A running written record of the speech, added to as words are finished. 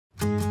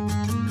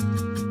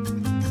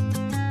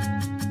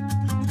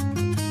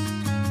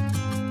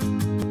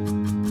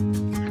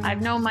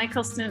I've known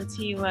Michael since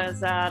he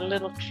was a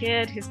little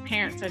kid. His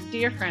parents are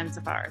dear friends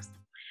of ours.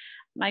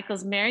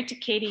 Michael's married to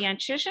Katie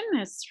Anchition,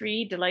 has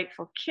 3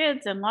 delightful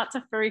kids and lots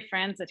of furry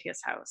friends at his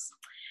house.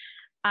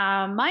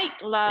 Mike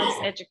loves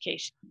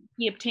education.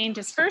 He obtained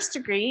his first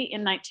degree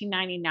in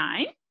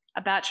 1999,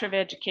 a Bachelor of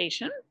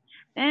Education.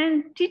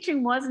 And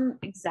teaching wasn't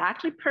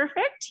exactly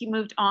perfect. He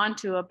moved on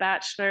to a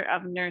Bachelor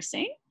of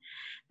Nursing,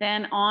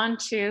 then on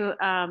to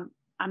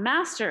a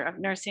Master of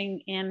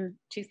Nursing in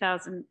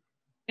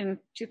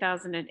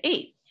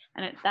 2008.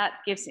 And that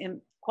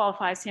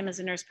qualifies him as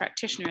a nurse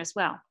practitioner as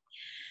well.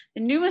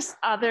 The newest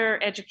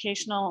other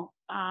educational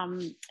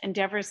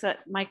endeavors that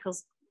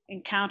Michael's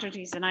encountered,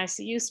 he's an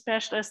ICU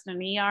specialist and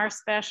an ER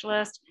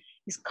specialist.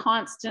 He's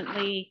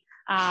constantly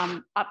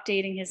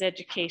updating his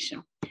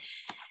education.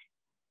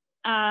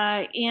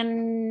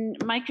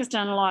 Mike has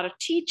done a lot of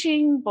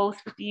teaching, both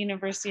with the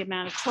University of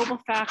Manitoba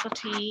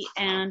faculty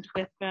and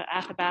with the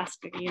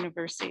Athabasca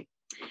University.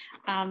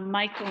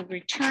 Michael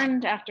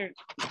returned after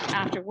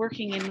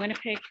working in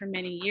Winnipeg for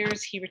many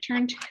years. He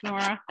returned to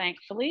Kenora,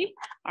 thankfully,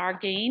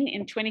 again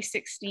in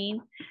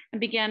 2016, and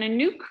began a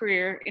new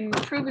career in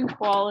improving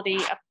quality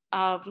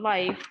of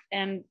life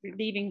and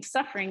relieving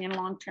suffering in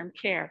long-term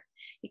care.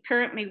 He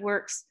currently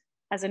works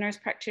as a nurse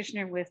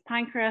practitioner with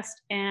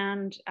Pinecrest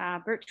and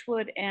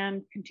Birchwood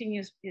and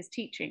continues his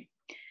teaching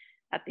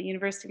at the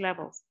university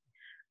levels.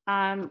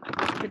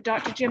 The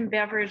Dr. Jim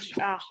Beveridge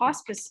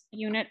hospice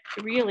unit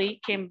really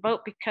came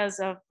about because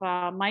of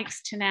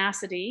Mike's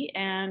tenacity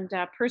and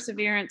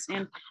perseverance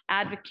in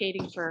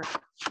advocating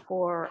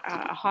for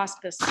a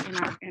hospice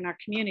in our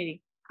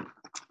community.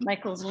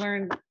 Michael's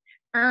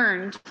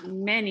earned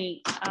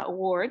many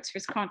awards for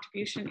his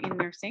contribution in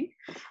nursing,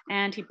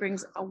 and he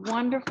brings a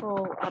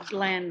wonderful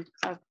blend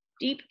of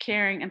deep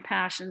caring and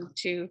passion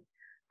to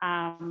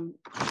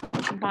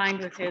combined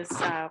with his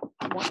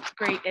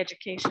great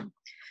education.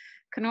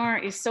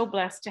 Kenora is so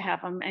blessed to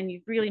have him, and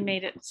you've really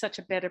made it such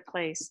a better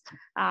place.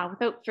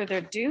 Without further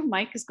ado,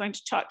 Mike is going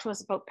to talk to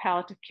us about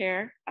palliative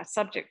care, a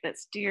subject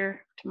that's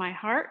dear to my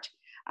heart.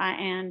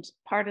 And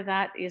part of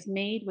that is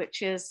MAID,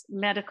 which is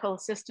medical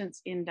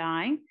assistance in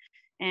dying,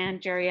 and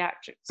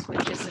geriatrics,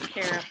 which is the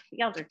care of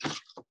the elderly.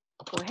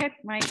 Go ahead,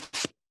 Mike.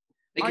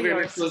 Thank you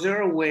very much. So is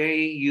there a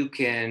way you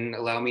can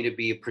allow me to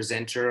be a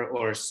presenter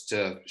or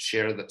to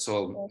share that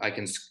so I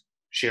can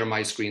share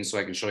my screen so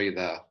I can show you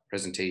the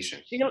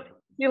presentation?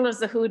 Sheila's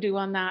the hoodoo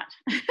on that.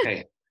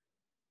 Okay.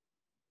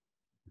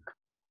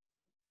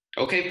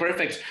 Okay,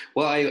 perfect.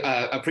 Well,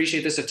 I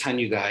appreciate this a ton,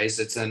 you guys.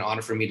 It's an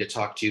honor for me to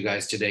talk to you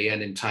guys today,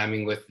 and in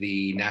timing with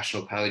the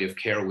National Palliative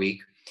Care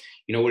Week.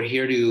 You know, we're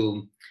here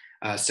to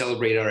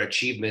celebrate our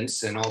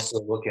achievements and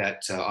also look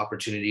at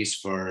opportunities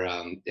for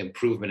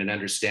improvement and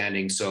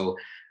understanding. So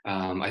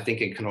I think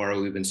in Kenora,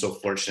 we've been so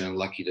fortunate and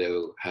lucky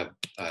to have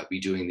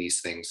be doing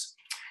these things.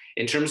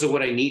 In terms of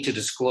what I need to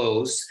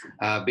disclose,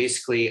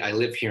 basically I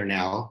live here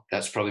now.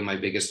 That's probably my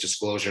biggest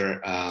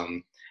disclosure.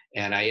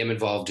 And I am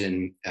involved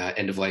in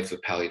end of life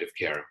with palliative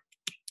care.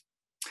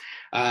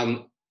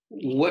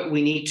 What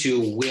we need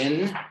to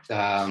win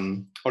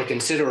or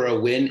consider a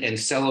win and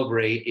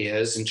celebrate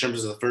is, in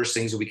terms of the first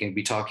things that we can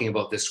be talking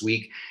about this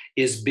week,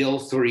 is Bill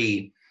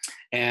 3.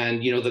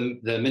 And you know,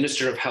 the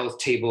Minister of Health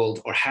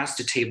tabled or has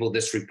to table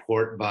this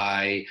report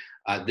by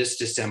this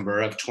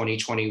December of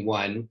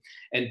 2021,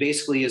 and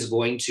basically is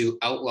going to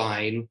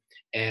outline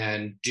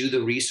and do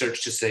the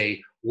research to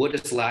say what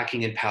is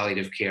lacking in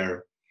palliative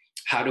care,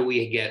 how do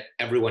we get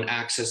everyone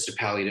access to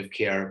palliative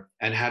care,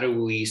 and how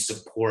do we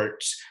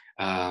support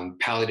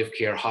palliative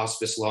care,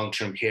 hospice,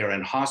 long-term care,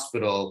 and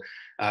hospital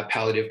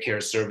palliative care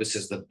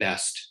services the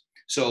best.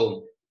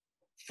 So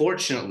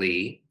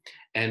fortunately,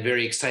 and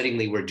very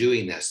excitingly, we're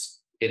doing this.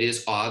 It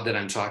is odd that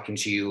I'm talking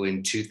to you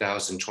in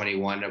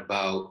 2021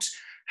 about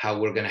how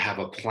we're going to have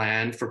a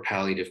plan for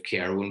palliative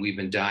care when we've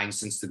been dying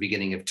since the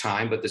beginning of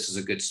time, but this is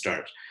a good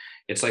start.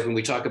 It's like when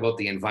we talk about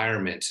the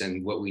environment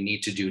and what we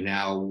need to do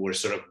now, we're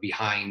sort of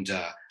behind,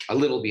 a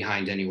little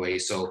behind anyway.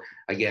 So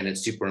again,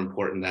 it's super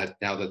important that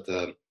now that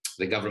the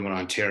government of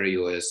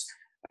Ontario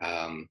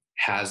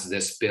has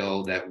this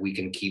bill, that we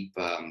can keep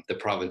the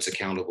province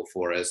accountable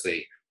for as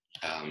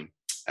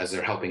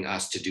they're helping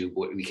us to do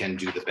what we can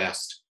do the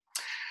best.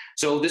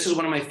 So this is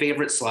one of my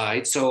favorite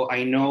slides. So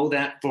I know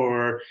that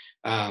for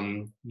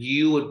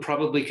you would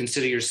probably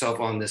consider yourself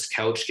on this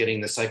couch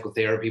getting the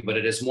psychotherapy, but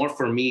it is more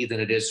for me than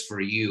it is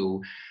for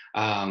you.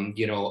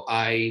 You know,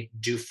 I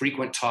do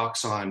frequent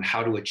talks on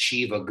how to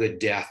achieve a good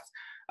death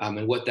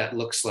and what that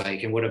looks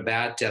like and what a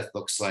bad death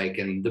looks like.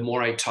 And the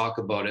more I talk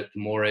about it,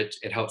 the more it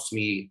helps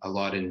me a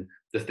lot in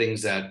the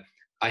things that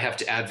I have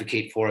to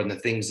advocate for and the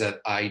things that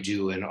I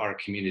do in our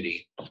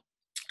community.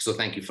 So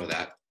thank you for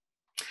that.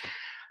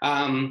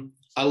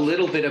 A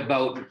little bit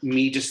about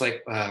me, just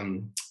like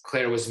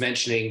Claire was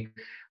mentioning,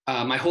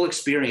 my whole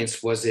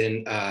experience was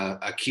in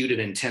acute and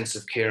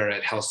intensive care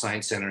at Health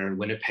Science Center in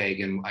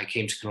Winnipeg, and I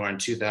came to Kenora in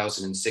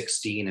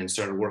 2016 and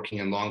started working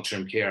in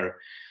long-term care.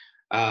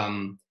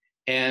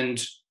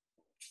 And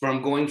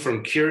from going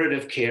from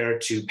curative care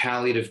to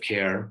palliative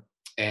care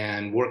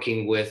and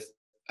working with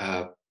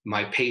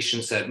my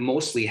patients that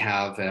mostly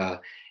have a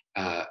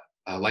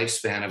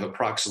lifespan of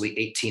approximately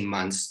 18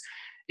 months,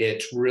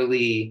 it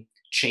really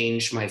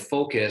changed my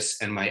focus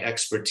and my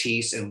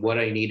expertise and what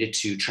I needed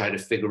to try to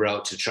figure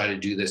out to try to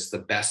do this the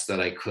best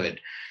that I could.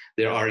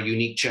 There are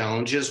unique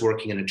challenges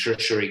working in a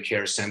tertiary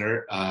care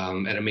center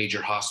at a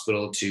major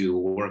hospital to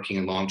working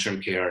in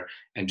long-term care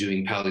and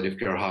doing palliative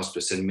care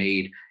hospice and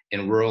MAID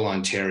in rural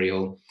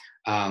Ontario.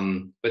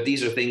 But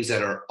these are things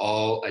that are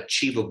all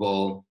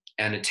achievable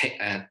and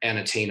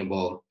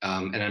attainable.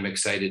 And I'm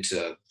excited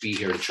to be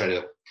here to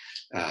try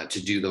to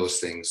do those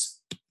things.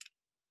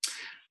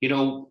 You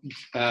know,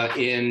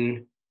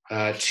 in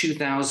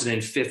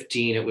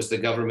 2015, it was the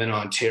government of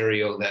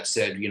Ontario that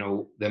said, you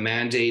know, the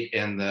mandate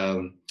and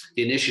the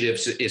initiative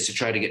is to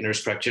try to get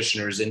nurse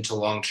practitioners into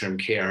long-term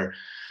care.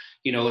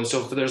 You know, and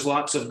so there's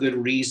lots of good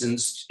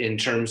reasons in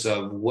terms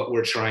of what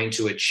we're trying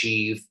to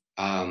achieve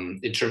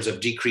in terms of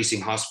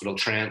decreasing hospital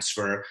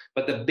transfer.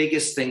 But the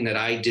biggest thing that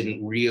I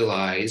didn't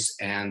realize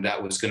and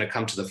that was going to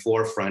come to the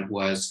forefront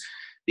was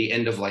the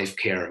end-of-life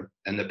care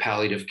and the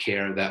palliative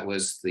care. That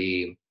was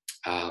the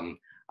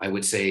I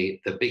would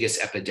say the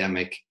biggest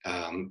epidemic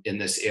in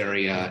this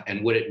area,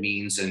 and what it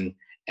means and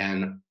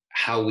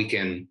how we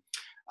can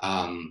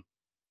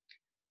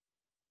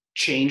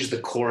change the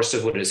course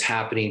of what is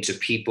happening to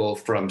people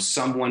from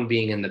someone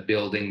being in the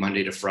building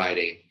Monday to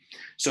Friday.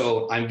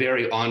 So I'm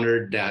very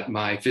honored that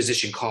my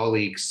physician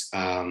colleagues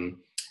help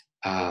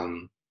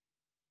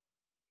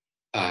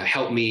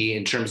me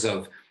in terms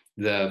of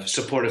the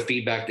supportive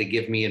feedback they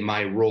give me in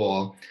my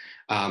role.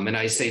 And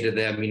I say to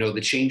them, you know, the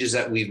changes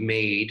that we've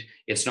made,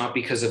 it's not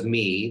because of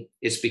me,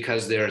 it's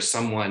because there's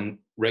someone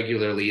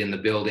regularly in the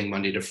building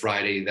Monday to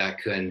Friday that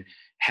can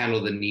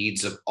handle the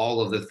needs of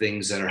all of the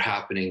things that are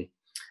happening.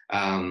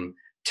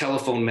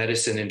 Telephone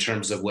medicine in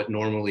terms of what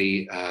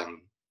normally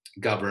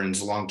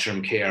governs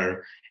long-term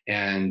care,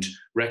 and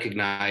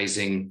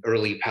recognizing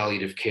early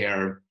palliative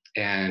care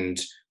and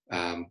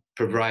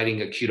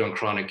providing acute on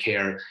chronic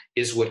care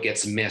is what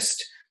gets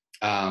missed.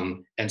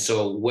 And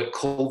so what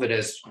COVID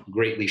has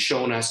greatly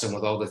shown us, and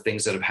with all the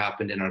things that have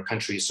happened in our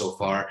country so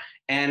far,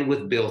 and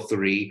with Bill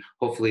 3,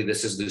 hopefully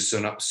this is the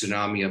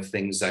tsunami of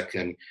things that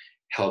can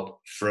help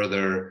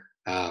further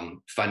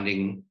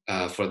funding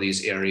for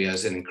these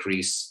areas and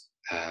increase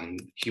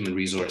human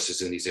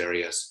resources in these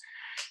areas.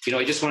 You know,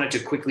 I just wanted to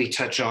quickly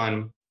touch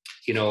on,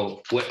 you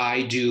know, what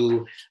I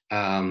do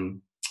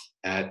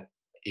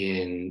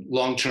in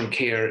long-term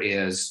care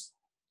is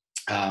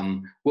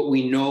what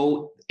we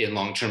know in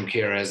long-term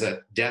care is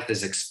that death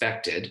is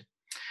expected,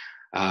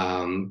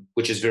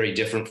 which is very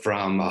different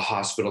from a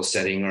hospital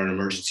setting or an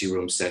emergency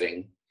room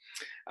setting.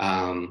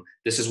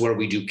 This is where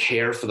we do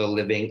care for the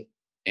living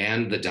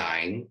and the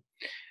dying.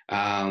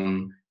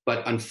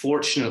 But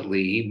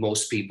unfortunately,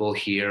 most people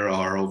here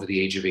are over the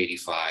age of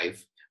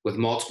 85 with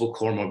multiple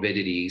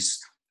comorbidities.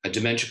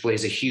 Dementia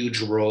plays a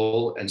huge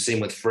role, and same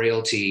with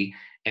frailty.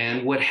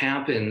 And what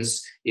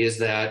happens is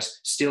that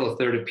still a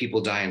third of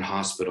people die in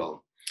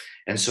hospital.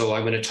 And so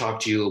I'm going to talk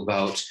to you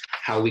about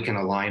how we can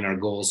align our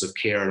goals of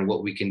care and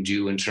what we can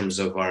do in terms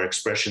of our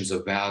expressions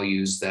of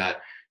values that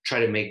try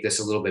to make this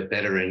a little bit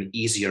better and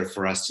easier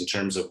for us in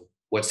terms of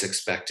what's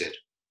expected.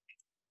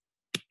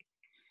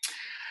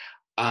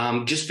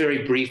 Just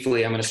very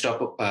briefly, I'm going to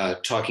stop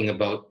talking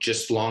about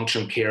just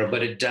long-term care,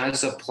 but it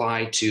does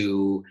apply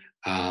to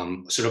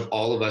sort of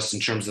all of us in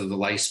terms of the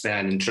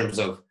lifespan, in terms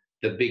of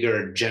the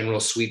bigger general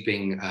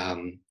sweeping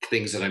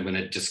things that I'm going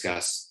to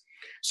discuss.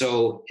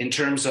 So in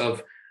terms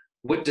of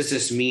what does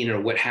this mean, or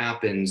what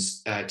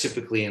happens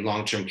typically in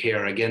long-term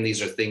care? Again,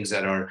 these are things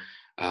that are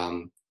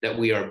that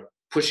we are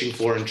pushing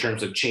for in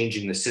terms of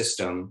changing the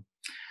system.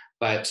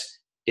 But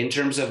in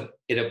terms of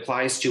it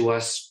applies to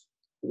us,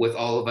 with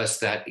all of us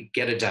that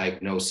get a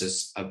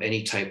diagnosis of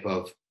any type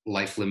of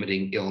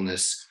life-limiting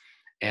illness,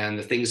 and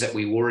the things that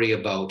we worry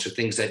about, or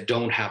things that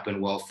don't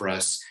happen well for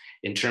us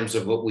in terms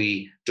of what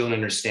we don't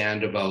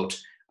understand about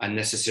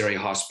unnecessary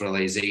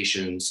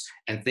hospitalizations,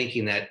 and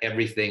thinking that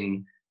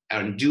everything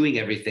and doing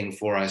everything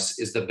for us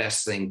is the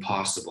best thing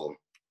possible.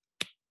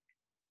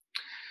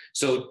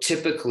 So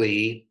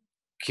typically,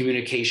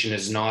 communication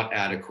is not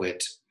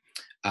adequate,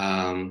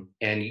 and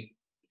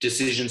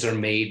decisions are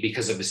made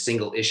because of a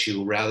single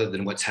issue rather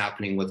than what's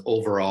happening with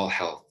overall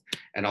health.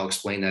 And I'll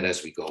explain that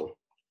as we go.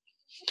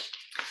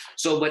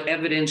 So, but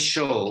evidence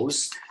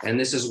shows, and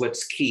this is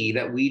what's key,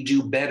 that we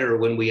do better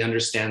when we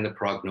understand the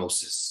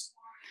prognosis.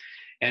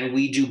 And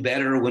we do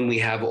better when we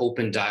have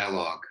open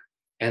dialogue.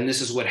 And this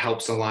is what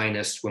helps align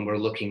us when we're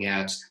looking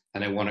at,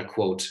 and I want to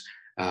quote,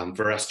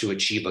 for us to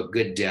achieve a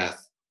good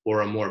death or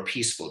a more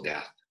peaceful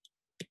death.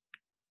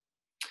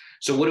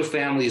 So what do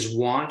families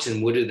want,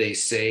 and what do they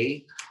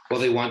say? Well,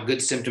 they want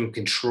good symptom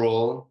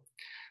control.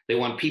 They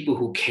want people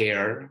who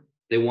care.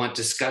 They want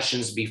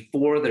discussions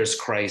before there's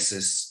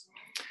crisis.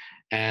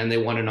 And they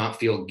want to not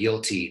feel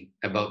guilty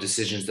about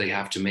decisions they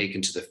have to make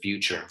into the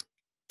future.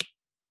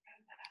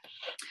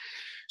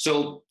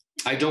 So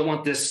I don't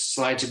want this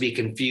slide to be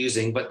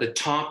confusing, but the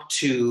top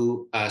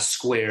two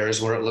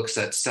squares where it looks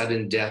at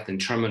sudden death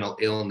and terminal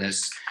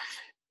illness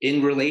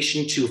In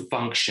relation to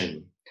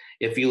function,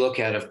 if you look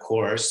at, of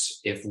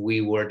course, if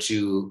we were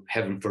to,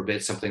 heaven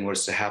forbid, something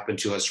was to happen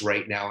to us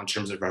right now in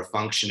terms of our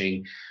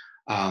functioning,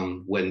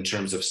 when in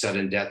terms of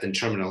sudden death and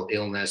terminal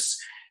illness,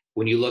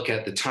 when you look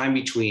at the time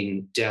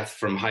between death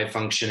from high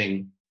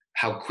functioning,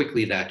 how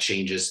quickly that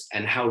changes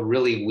and how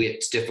really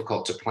it's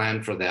difficult to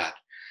plan for that.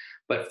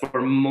 But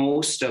for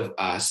most of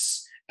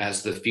us,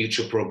 as the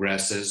future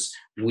progresses,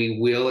 we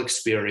will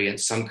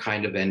experience some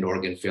kind of end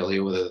organ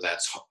failure, whether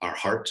that's our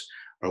heart,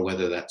 or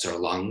whether that's our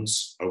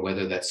lungs, or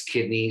whether that's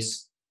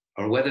kidneys,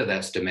 or whether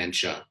that's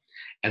dementia.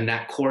 And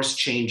that course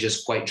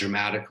changes quite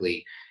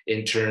dramatically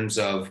in terms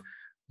of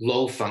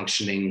low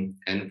functioning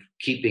and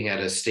keeping at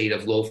a state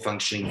of low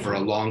functioning for a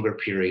longer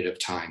period of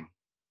time.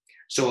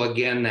 So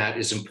again, that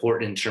is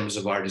important in terms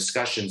of our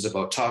discussions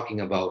about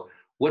talking about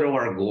what are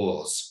our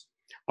goals?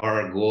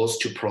 Are our goals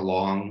to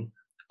prolong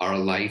our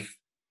life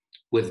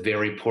with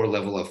very poor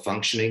level of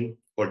functioning,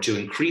 or to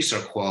increase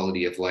our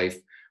quality of life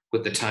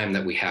with the time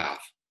that we have?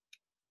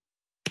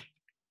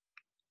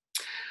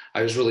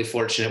 I was really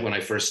fortunate when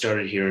I first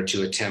started here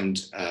to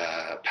attend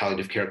a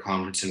palliative care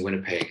conference in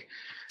Winnipeg.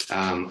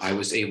 I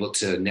was able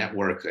to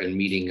network and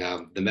meeting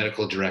the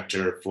medical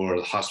director for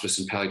the hospice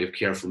and palliative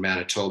care for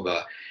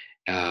Manitoba,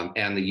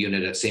 and the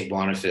unit at St.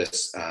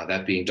 Boniface,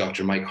 that being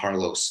Dr. Mike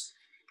Harlos.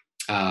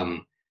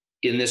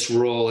 In this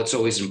role, it's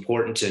always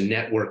important to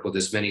network with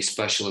as many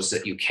specialists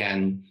that you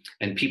can,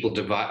 and people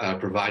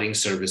providing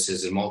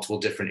services in multiple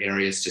different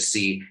areas to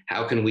see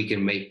how we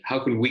can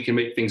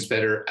make things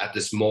better at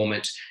this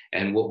moment,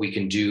 and what we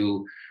can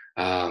do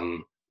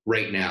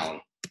right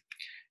now.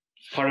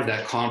 Part of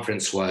that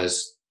conference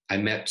was I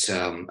met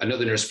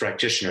another nurse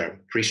practitioner,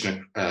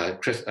 Preetha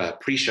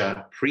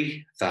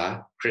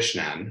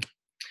Krishnan,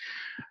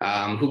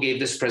 who gave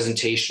this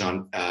presentation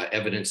on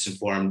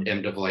evidence-informed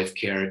end-of-life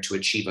care to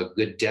achieve a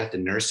good death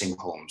in nursing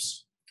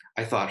homes.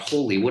 I thought,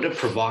 holy, what a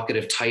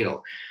provocative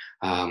title.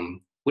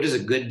 What does a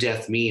good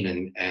death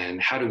mean, and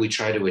how do we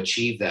try to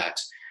achieve that?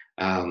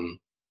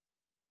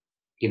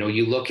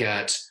 You look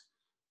at,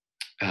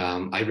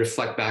 I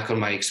reflect back on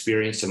my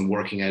experience in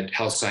working at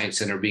Health Science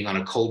Center, being on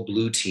a Code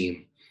Blue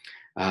team,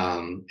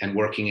 and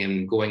working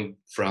in going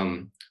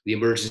from the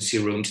emergency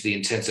room to the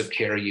intensive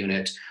care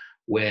unit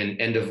when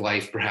end of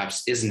life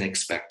perhaps isn't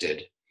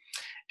expected.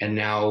 And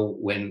now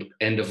when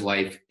end of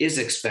life is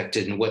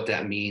expected, and what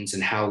that means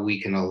and how we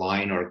can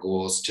align our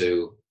goals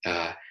to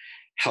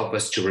help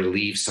us to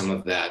relieve some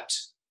of that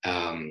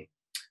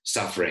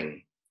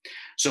suffering.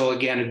 So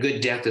again, a good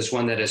death is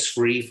one that is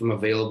free from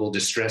available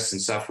distress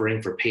and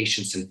suffering for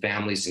patients and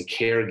families and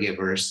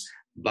caregivers,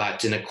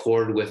 but in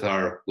accord with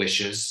our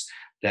wishes,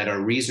 that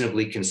are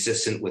reasonably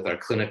consistent with our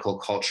clinical,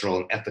 cultural,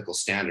 and ethical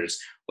standards.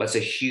 What's a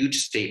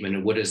huge statement,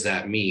 and what does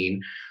that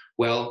mean?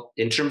 Well,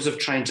 in terms of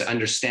trying to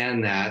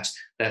understand that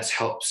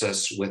helps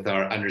us with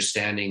our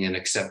understanding and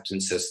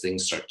acceptance as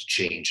things start to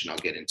change, and I'll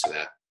get into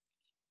that.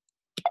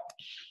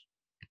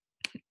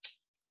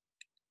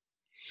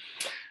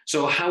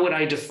 So how would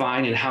I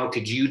define, and how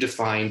could you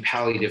define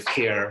palliative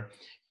care,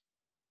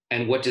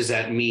 and what does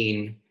that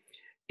mean?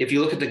 If you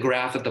look at the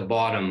graph at the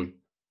bottom,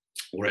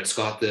 where it's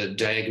got the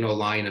diagonal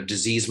line of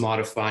disease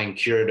modifying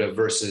curative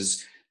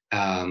versus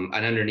and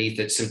underneath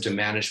it symptom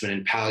management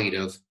and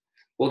palliative,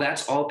 well,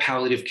 that's all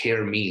palliative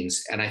care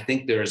means. And I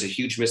think there is a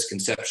huge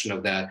misconception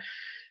of that.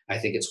 I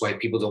think it's why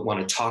people don't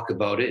want to talk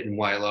about it, and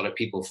why a lot of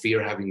people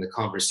fear having the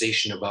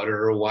conversation about it,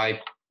 or why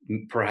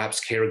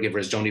perhaps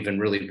caregivers don't even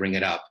really bring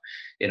it up,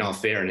 in all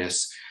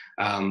fairness.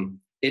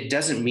 It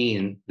doesn't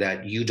mean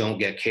that you don't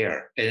get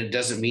care. And it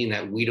doesn't mean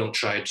that we don't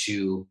try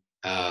to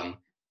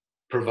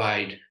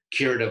provide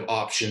curative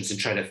options and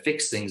try to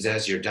fix things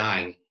as you're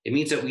dying. It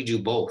means that we do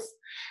both.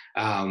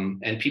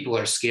 And people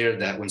are scared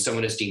that when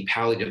someone is deemed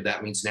palliative,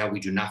 that means now we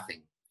do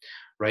nothing,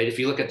 right? If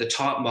you look at the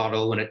top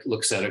model, when it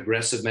looks at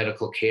aggressive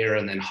medical care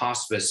and then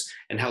hospice,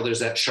 and how there's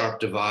that sharp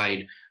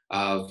divide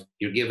of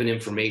you're given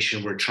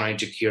information, we're trying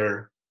to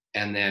cure,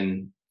 and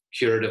then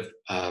curative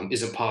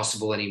isn't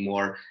possible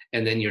anymore,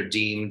 and then you're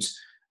deemed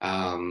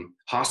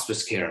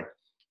hospice care.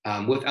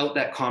 Without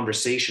that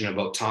conversation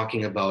about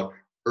talking about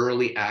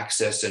early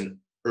access and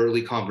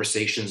early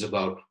conversations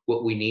about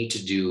what we need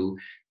to do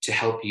to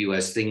help you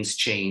as things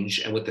change,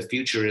 and what the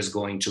future is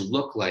going to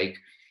look like,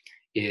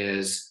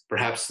 is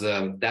perhaps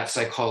that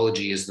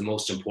psychology is the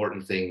most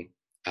important thing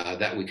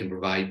that we can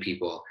provide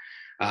people.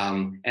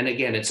 And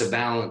again, it's a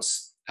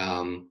balance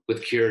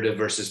with curative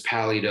versus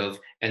palliative,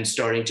 and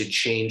starting to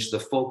change the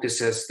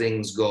focus as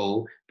things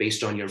go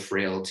based on your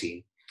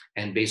frailty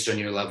and based on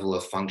your level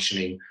of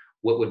functioning,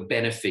 what would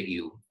benefit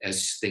you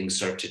as things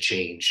start to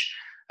change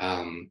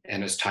and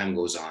as time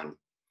goes on.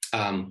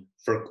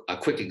 For a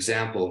quick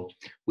example,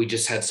 we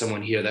just had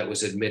someone here that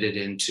was admitted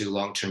into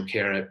long-term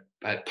care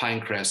at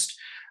Pinecrest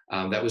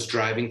that was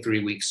driving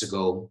 3 weeks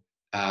ago,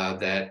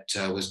 that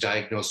was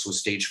diagnosed with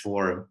stage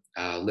 4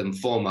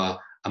 lymphoma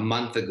a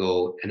month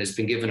ago, and has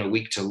been given a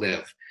week to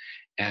live.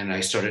 And I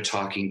started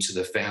talking to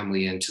the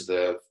family and to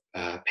the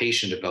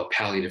patient about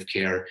palliative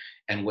care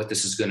and what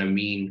this is going to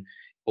mean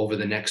over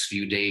the next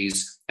few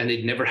days. And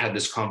they'd never had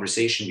this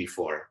conversation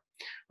before,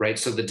 right?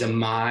 So the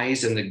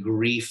demise and the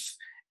grief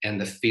and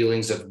the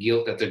feelings of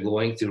guilt that they're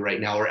going through right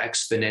now are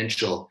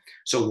exponential.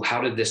 So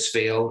how did this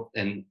fail?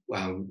 And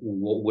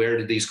where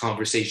did these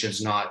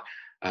conversations not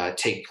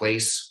take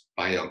place?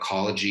 By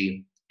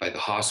oncology, by the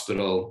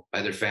hospital,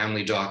 by their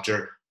family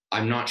doctor?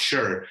 I'm not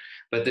sure,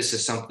 but this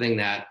is something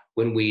that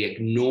when we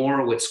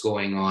ignore what's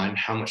going on,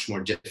 how much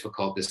more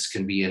difficult this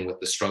can be and what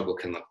the struggle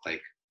can look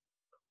like.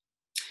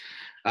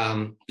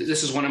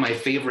 This is one of my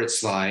favorite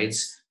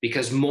slides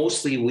because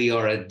mostly we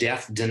are a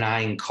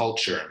death-denying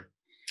culture.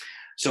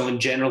 So in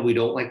general, we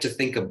don't like to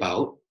think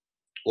about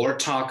or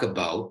talk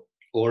about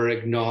or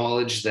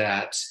acknowledge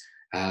that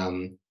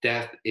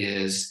death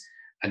is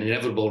an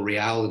inevitable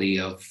reality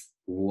of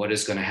what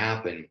is going to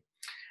happen.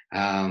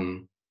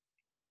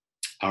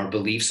 Our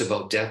beliefs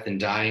about death and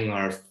dying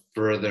are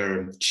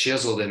further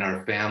chiseled in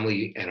our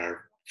family and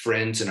our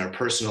friends and our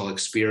personal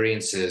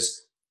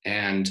experiences.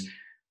 And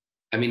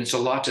I mean, it's a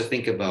lot to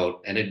think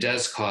about, and it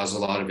does cause a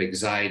lot of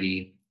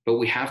anxiety, but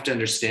we have to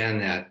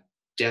understand that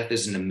death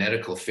isn't a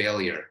medical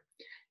failure.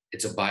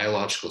 It's a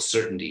biological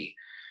certainty.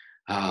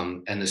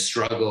 And the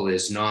struggle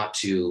is not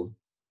to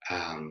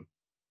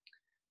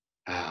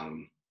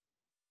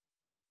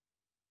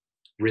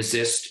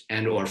resist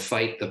and or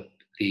fight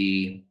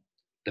the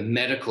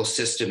medical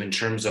system in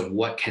terms of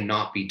what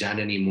cannot be done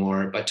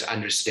anymore, but to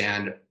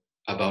understand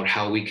about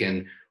how we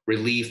can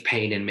relieve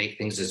pain and make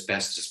things as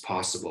best as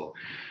possible.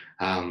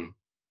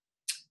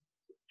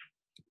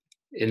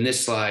 In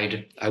this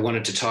slide, I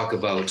wanted to talk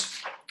about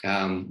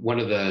one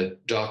of the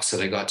docs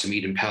that I got to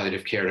meet in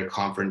palliative care at a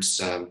conference,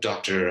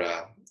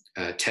 Dr.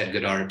 Ted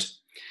Goddard.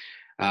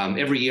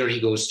 Every year he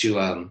goes to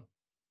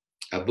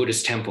a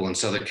Buddhist temple in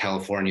Southern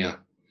California,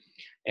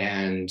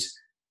 and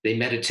they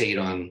meditate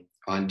on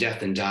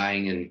death and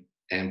dying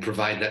and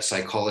provide that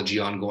psychology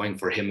ongoing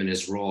for him in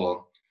his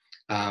role.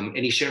 And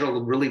he shared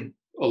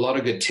a lot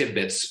of good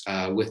tidbits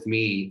with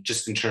me,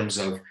 just in terms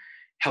of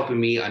helping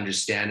me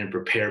understand and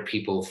prepare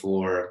people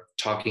for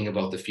talking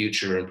about the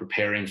future and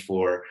preparing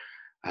for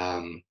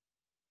the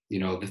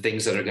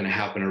things that are going to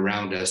happen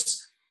around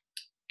us.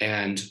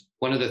 And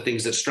one of the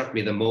things that struck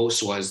me the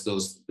most was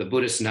the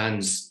Buddhist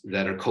nuns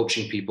that are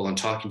coaching people and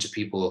talking to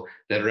people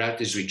that are at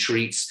these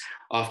retreats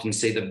often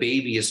say the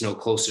baby is no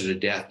closer to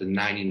death than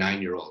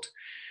 99-year-old.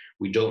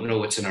 We don't know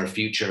what's in our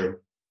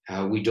future.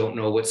 We don't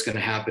know what's going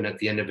to happen at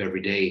the end of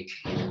every day.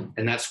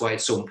 And that's why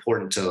it's so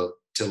important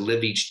to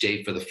live each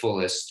day for the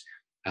fullest,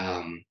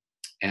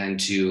 and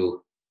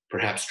to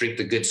perhaps drink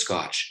the good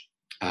scotch.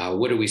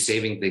 What are we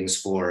saving things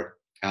for?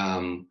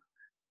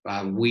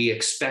 We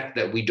expect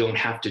that we don't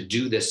have to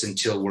do this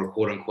until we're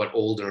quote unquote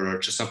older or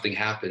just something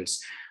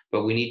happens,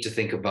 but we need to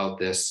think about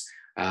this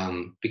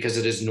because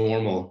it is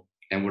normal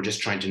and we're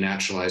just trying to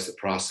naturalize the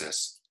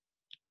process.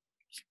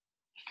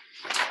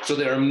 So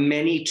there are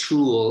many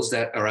tools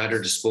that are at our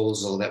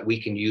disposal that we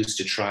can use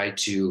to try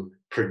to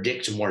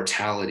predict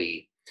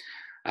mortality.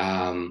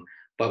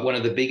 But one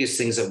of the biggest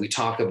things that we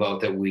talk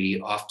about that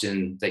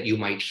you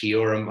might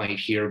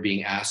hear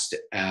being asked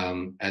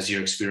as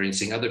you're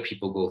experiencing other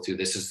people go through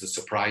this is the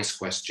surprise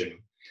question.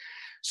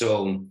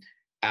 So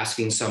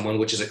asking someone,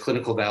 which is a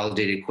clinical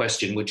validated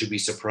question, would you be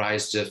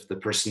surprised if the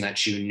person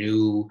that you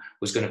knew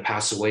was going to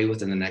pass away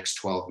within the next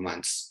 12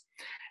 months?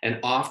 And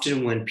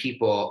often when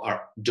people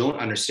don't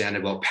understand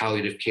about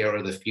palliative care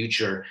or the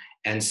future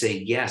and say,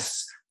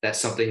 yes, that's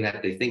something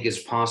that they think is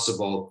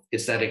possible,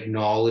 it's that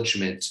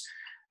acknowledgement.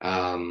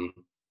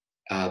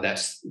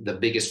 That's the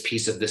biggest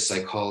piece of this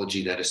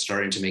psychology that is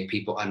starting to make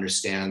people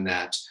understand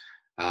that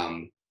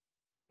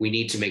we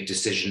need to make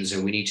decisions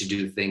and we need to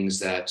do things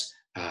that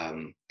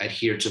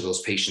adhere to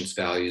those patients'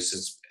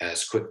 values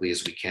as quickly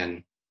as we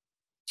can.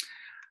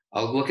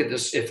 I'll look at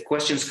this. If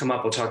questions come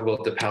up, I'll talk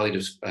about the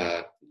palliative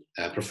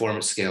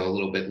performance scale a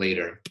little bit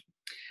later.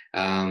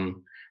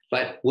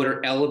 But what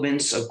are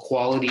elements of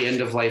quality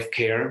end-of-life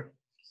care?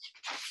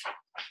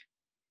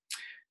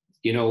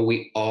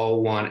 We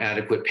all want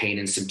adequate pain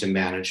and symptom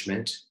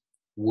management.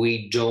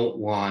 We don't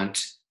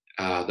want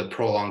the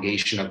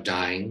prolongation of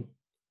dying.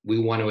 We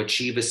want to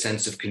achieve a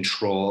sense of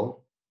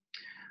control.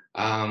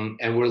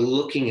 And we're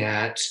looking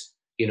at,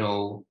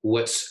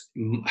 what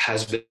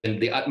has been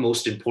the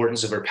utmost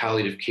importance of our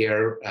palliative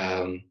care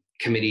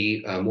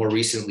committee more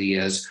recently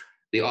as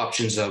the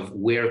options of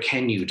where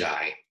can you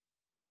die?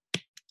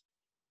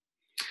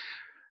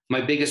 My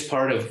biggest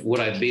part of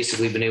what I've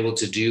basically been able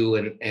to do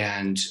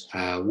and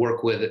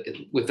work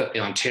with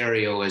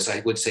Ontario is, I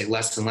would say,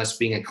 less and less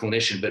being a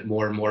clinician, but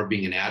more and more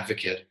being an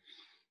advocate.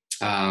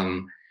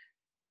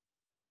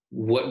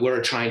 What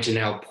we're trying to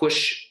now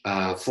push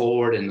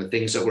forward and the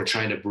things that we're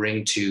trying to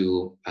bring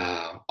to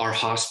our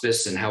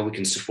hospice and how we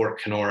can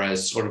support Kenora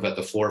is sort of at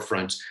the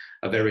forefront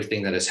of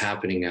everything that is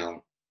happening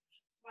now.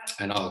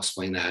 And I'll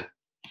explain that.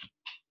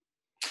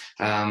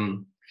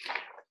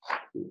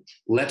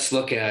 Let's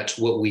look at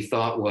what we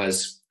thought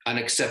was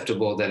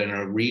unacceptable, that in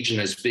a region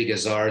as big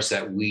as ours,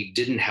 that we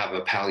didn't have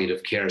a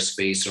palliative care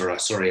space or a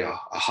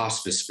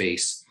hospice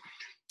space.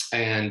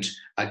 And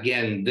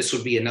again, this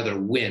would be another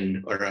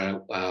win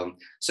or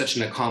such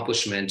an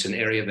accomplishment, an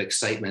area of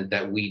excitement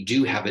that we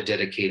do have a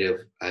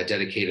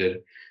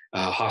dedicated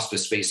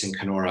hospice space in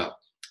Kenora.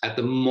 At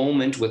the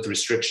moment, with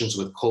restrictions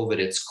with COVID,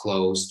 it's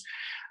closed.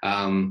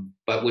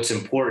 But what's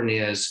important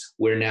is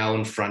we're now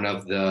in front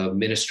of the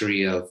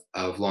Ministry of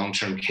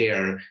Long-Term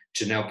Care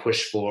to now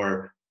push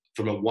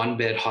from a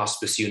 1-bed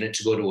hospice unit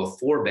to go to a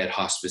 4-bed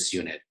hospice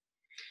unit.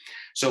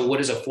 So what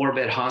does a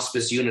 4-bed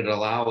hospice unit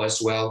allow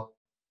us? Well,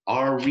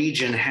 our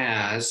region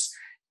has,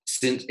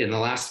 since in the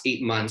last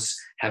 8 months,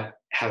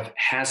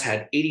 has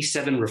had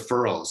 87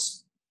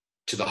 referrals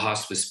to the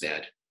hospice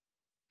bed.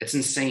 It's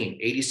insane,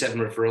 87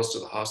 referrals to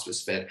the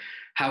hospice bed.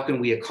 How can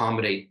we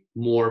accommodate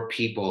more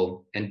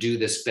people and do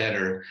this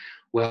better?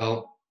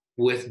 Well,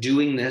 with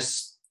doing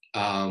this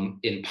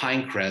in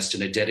Pinecrest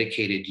in a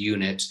dedicated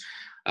unit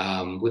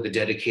with a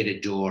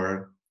dedicated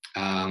door,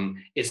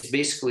 it's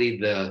basically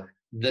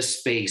the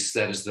space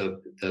that is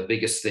the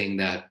biggest thing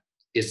that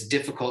is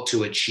difficult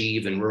to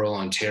achieve in rural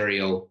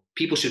Ontario.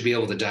 People should be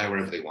able to die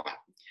wherever they want.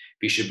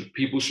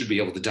 People should be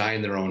able to die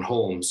in their own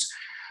homes.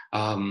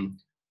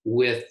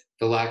 With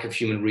the lack of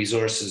human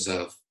resources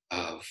of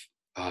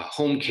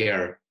home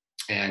care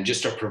and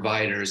just our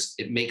providers,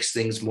 it makes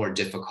things more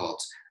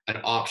difficult. An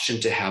option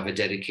to have a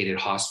dedicated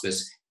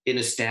hospice in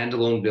a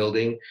standalone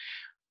building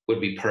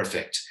would be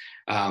perfect.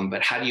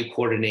 But how do you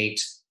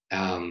coordinate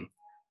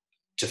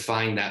to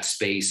find that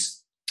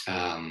space,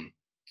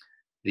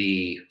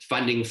 the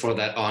funding for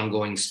that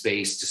ongoing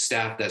space, to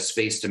staff that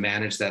space, to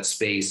manage that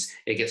space?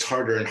 It gets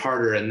harder and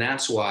harder. And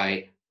that's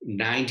why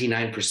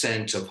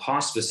 99% of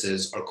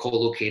hospices are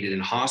co-located in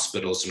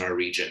hospitals in our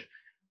region,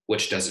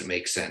 which doesn't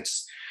make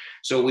sense.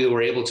 So we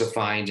were able to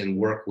find and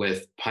work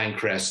with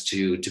Pinecrest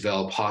to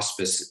develop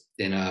hospice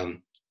in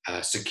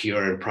a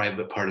secure and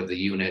private part of the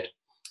unit.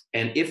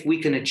 And if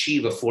we can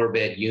achieve a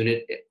 4-bed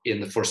unit in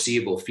the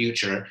foreseeable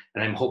future,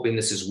 and I'm hoping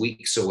this is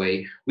weeks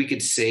away, we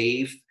could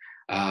save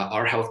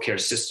our healthcare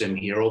system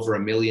here over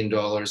 $1 million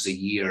a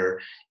year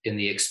in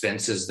the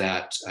expenses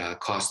that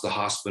cost the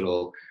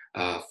hospital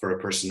for a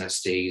person that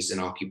stays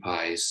and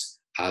occupies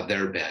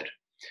their bed.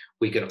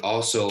 We could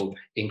also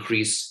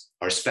increase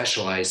our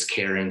specialized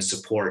care and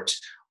support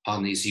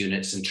on these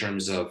units in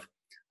terms of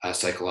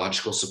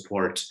psychological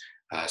support,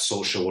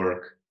 social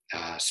work,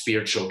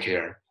 spiritual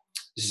care.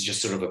 This is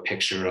just sort of a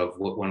picture of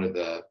what one of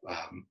the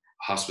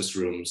hospice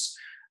rooms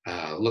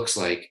looks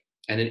like.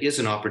 And it is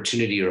an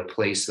opportunity or a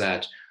place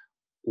that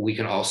we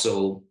can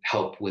also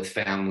help with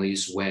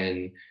families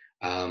when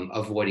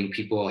avoiding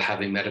people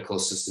having medical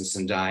assistance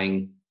and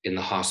dying in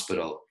the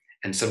hospital.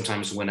 And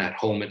sometimes when at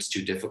home it's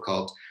too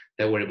difficult,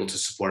 that we're able to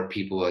support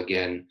people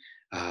again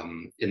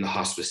in the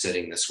hospice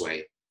setting this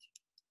way.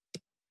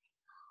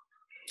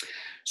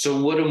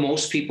 So what do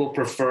most people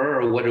prefer,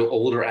 or what do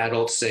older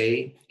adults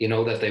say? You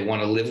know, that they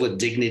want to live with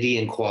dignity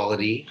and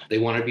quality. They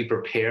want to be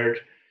prepared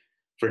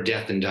for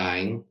death and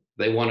dying.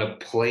 They want a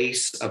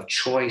place of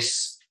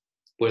choice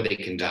where they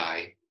can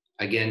die.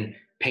 Again,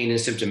 pain and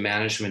symptom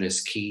management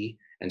is key,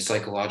 and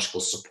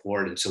psychological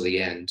support until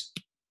the end.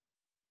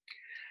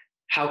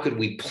 How could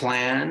we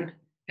plan,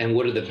 and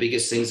what are the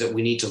biggest things that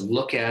we need to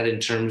look at in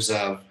terms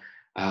of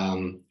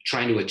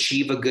trying to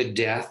achieve a good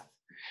death?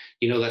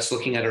 You know, that's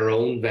looking at our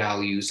own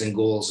values and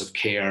goals of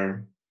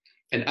care,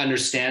 and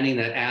understanding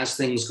that as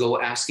things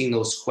go, asking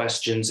those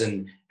questions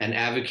and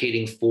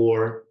advocating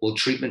for, will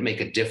treatment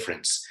make a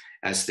difference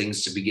as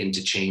things to begin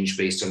to change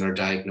based on our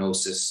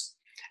diagnosis?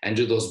 And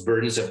do those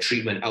burdens of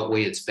treatment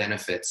outweigh its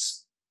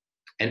benefits?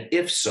 And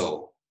if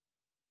so,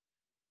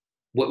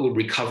 what would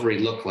recovery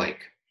look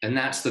like? And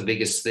that's the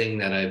biggest thing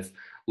that I've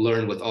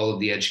learned with all of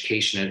the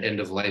education and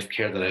end-of-life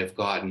care that I've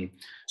gotten.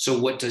 So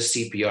what does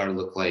CPR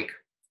look like?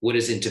 What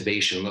does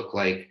intubation look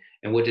like?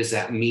 And what does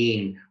that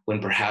mean when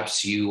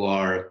perhaps you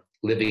are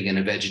living in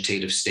a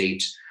vegetative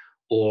state,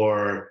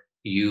 or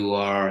you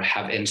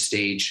have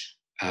end-stage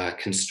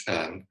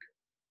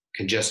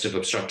congestive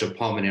obstructive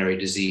pulmonary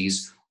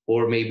disease,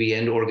 or maybe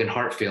end-organ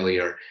heart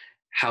failure?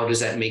 How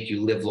does that make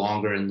you live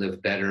longer and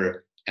live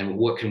better? And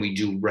what can we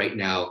do right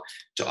now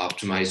to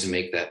optimize and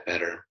make that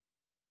better?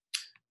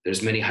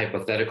 There's many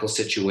hypothetical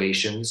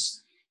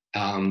situations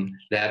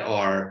that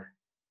are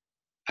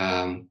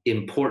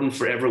important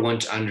for everyone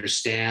to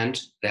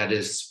understand. That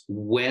is,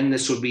 when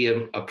this would be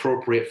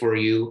appropriate for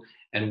you,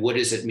 and what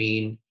does it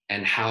mean,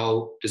 and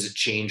how does it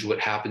change what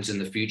happens in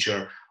the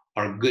future,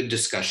 are good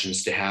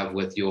discussions to have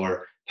with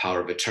your power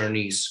of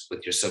attorneys,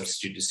 with your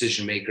substitute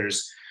decision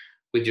makers,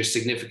 with your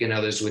significant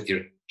others, with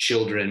your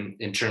children,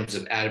 in terms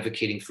of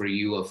advocating for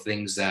you of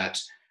things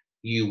that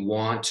you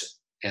want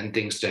and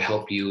things to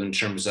help you in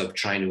terms of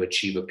trying to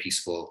achieve a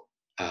peaceful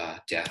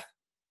death.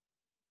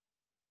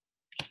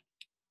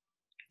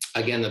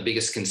 Again, the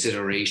biggest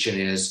consideration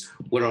is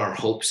what are our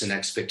hopes and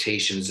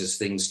expectations as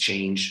things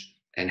change,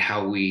 and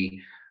how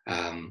we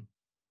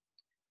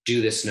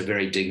do this in a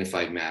very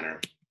dignified manner.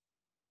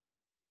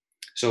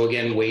 So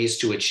again, ways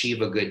to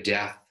achieve a good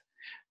death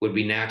would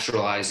be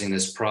naturalizing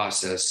this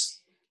process.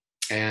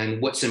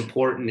 And what's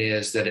important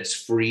is that it's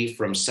free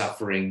from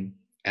suffering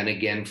and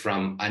again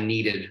from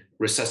unneeded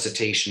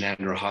resuscitation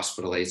and or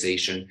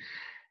hospitalization,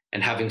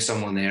 and having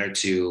someone there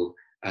to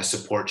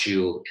support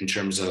you in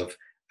terms of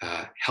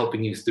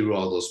helping you through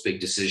all those big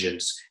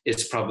decisions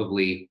is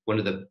probably one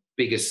of the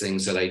biggest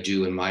things that I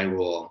do in my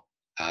role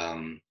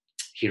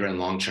here in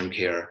long-term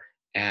care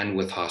and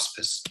with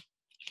hospice.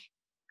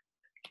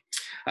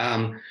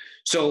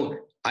 So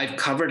I've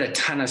covered a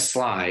ton of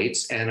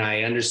slides, and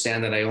I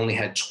understand that I only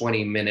had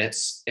 20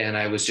 minutes, and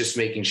I was just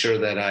making sure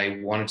that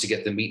I wanted to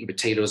get the meat and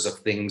potatoes of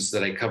things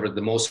that I covered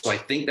the most. So I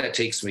think that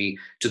takes me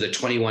to the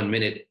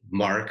 21-minute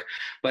mark,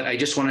 but I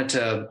just wanted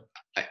to,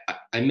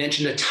 I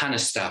mentioned a ton of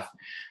stuff,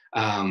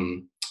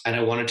 and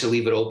I wanted to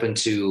leave it open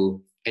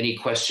to any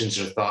questions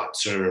or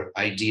thoughts or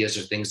ideas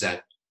or things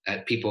that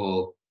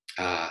people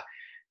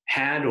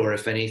had, or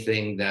if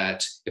anything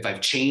that, if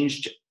I've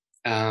changed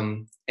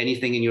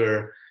anything in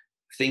your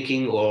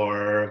thinking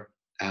or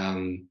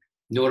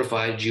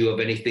notified you of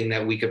anything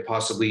that we could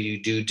possibly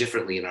do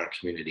differently in our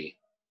community.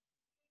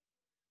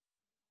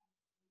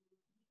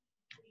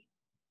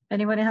 If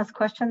anybody has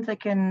questions, they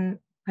can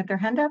put their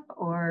hand up,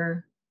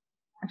 or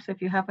actually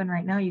if you have one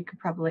right now, you could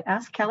probably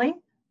ask Kelly.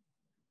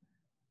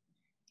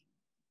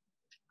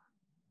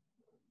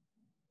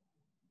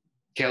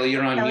 Kelly,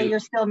 you're on Kelly, mute. you're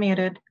still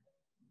muted.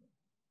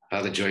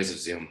 The joys of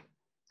Zoom.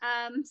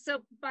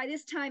 So by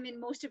this time in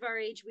most of our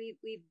age,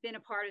 we've been a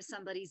part of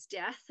somebody's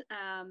death,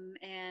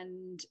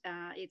 and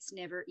it's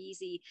never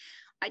easy.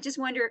 I just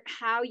wonder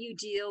how you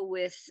deal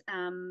with,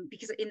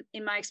 because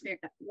in my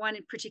experience, one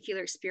in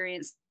particular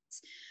experience,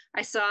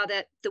 I saw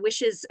that the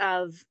wishes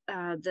of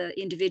the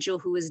individual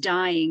who was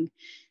dying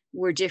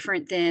were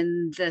different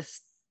than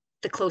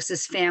the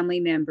closest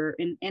family member.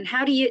 And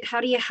how do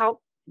you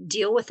help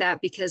deal with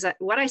that? Because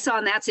what I saw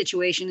in that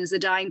situation is the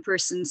dying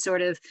person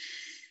sort of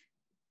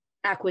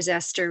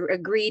acquiesced or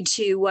agreed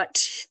to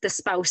what the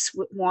spouse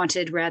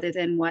wanted rather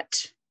than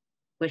what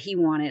he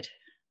wanted.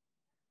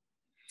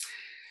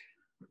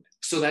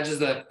 So that is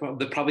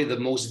probably the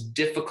most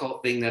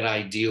difficult thing that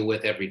I deal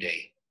with every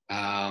day.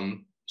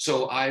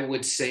 So I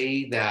would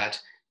say that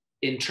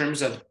in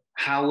terms of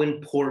how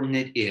important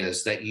it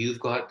is that you've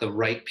got the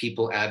right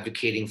people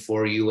advocating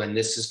for you, and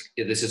this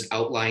is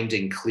outlined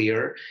and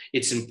clear,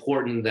 it's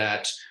important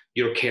that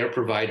your care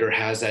provider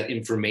has that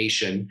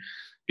information,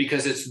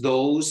 because it's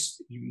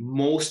those,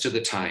 most of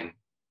the time,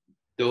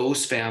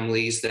 those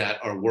families that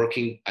are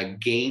working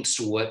against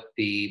what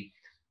the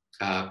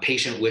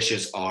patient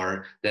wishes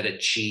are that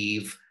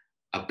achieve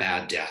a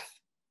bad death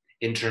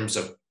in terms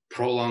of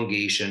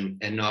prolongation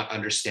and not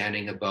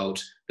understanding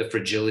about the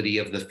fragility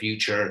of the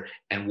future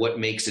and what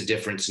makes a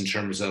difference in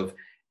terms of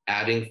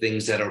adding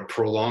things that are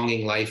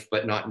prolonging life,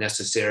 but not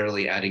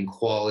necessarily adding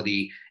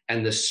quality,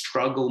 and the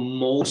struggle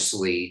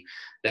mostly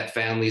that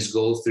families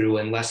go through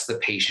unless the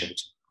patient.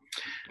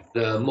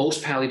 The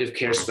most palliative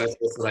care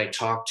specialists that I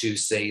talk to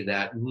say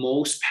that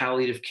most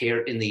palliative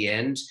care in the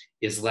end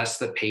is less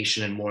the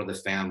patient and more the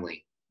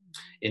family,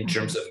 in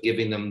terms of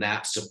giving them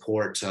that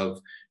support of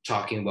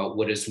talking about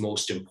what is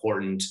most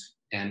important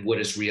and what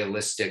is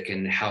realistic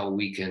and how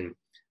we can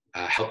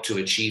help to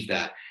achieve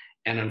that.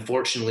 And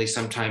unfortunately,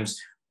 sometimes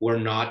we're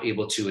not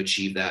able to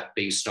achieve that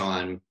based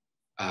on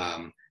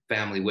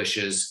family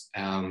wishes,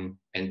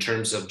 in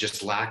terms of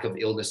just lack of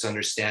illness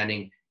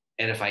understanding.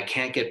 And if I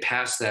can't get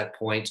past that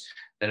point,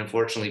 then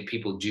unfortunately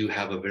people do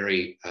have a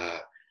very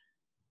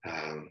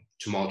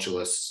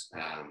tumultuous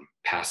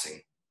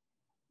passing.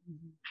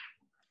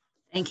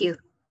 Thank you.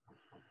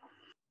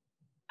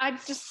 I'd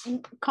just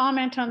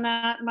comment on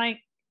that.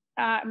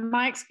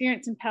 My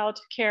experience in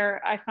palliative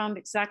care, I found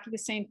exactly the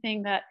same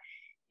thing, that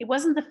it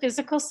wasn't the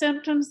physical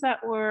symptoms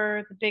that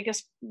were the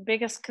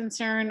biggest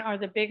concern or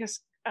the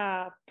biggest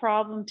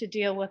problem to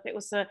deal with. It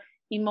was the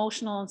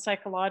emotional and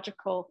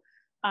psychological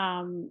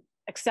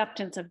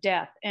acceptance of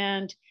death.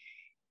 And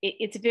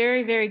it's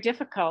very, very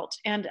difficult.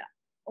 And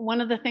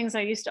one of the things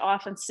I used to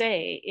often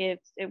say,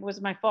 it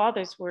was my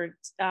father's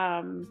words,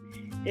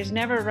 there's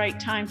never a right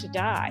time to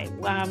die.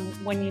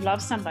 When you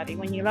love somebody,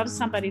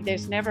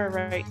 there's never a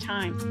right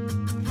time.